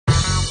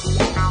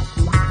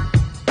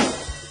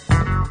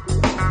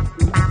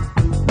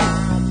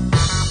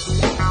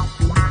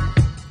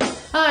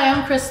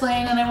Chris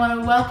Lane, and I want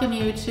to welcome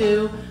you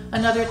to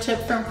another tip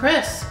from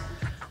Chris.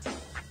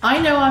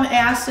 I know I'm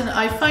asked, and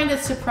I find it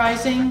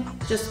surprising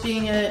just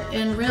being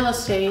in real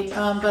estate,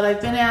 but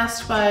I've been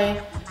asked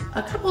by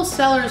a couple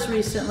sellers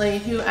recently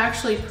who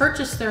actually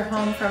purchased their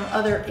home from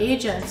other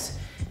agents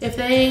if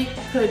they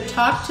could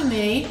talk to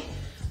me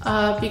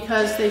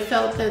because they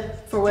felt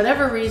that for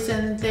whatever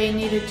reason they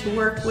needed to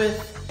work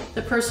with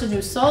the person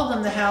who sold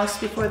them the house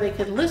before they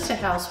could list a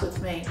house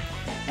with me.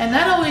 And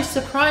that always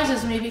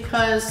surprises me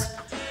because,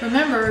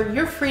 remember,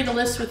 you're free to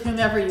list with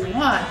whomever you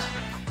want.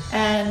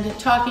 And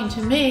talking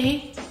to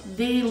me,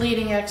 the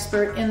leading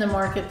expert in the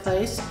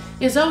marketplace,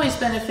 is always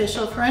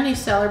beneficial for any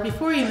seller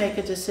before you make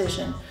a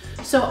decision.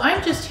 So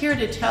I'm just here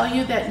to tell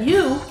you that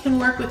you can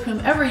work with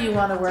whomever you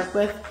want to work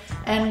with,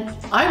 and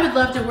I would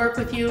love to work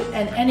with you,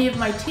 and any of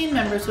my team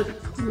members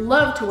would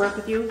love to work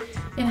with you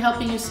in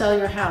helping you sell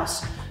your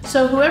house.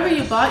 So whoever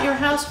you bought your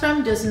house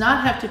from does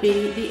not have to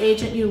be the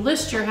agent you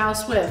list your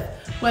house with,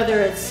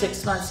 whether it's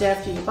 6 months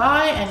after you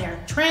buy and you're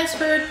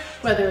transferred,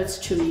 whether it's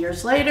 2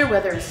 years later,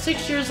 whether it's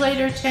 6 years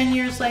later, 10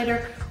 years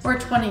later, or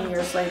 20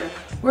 years later.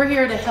 We're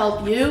here to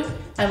help you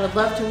and would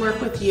love to work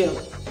with you.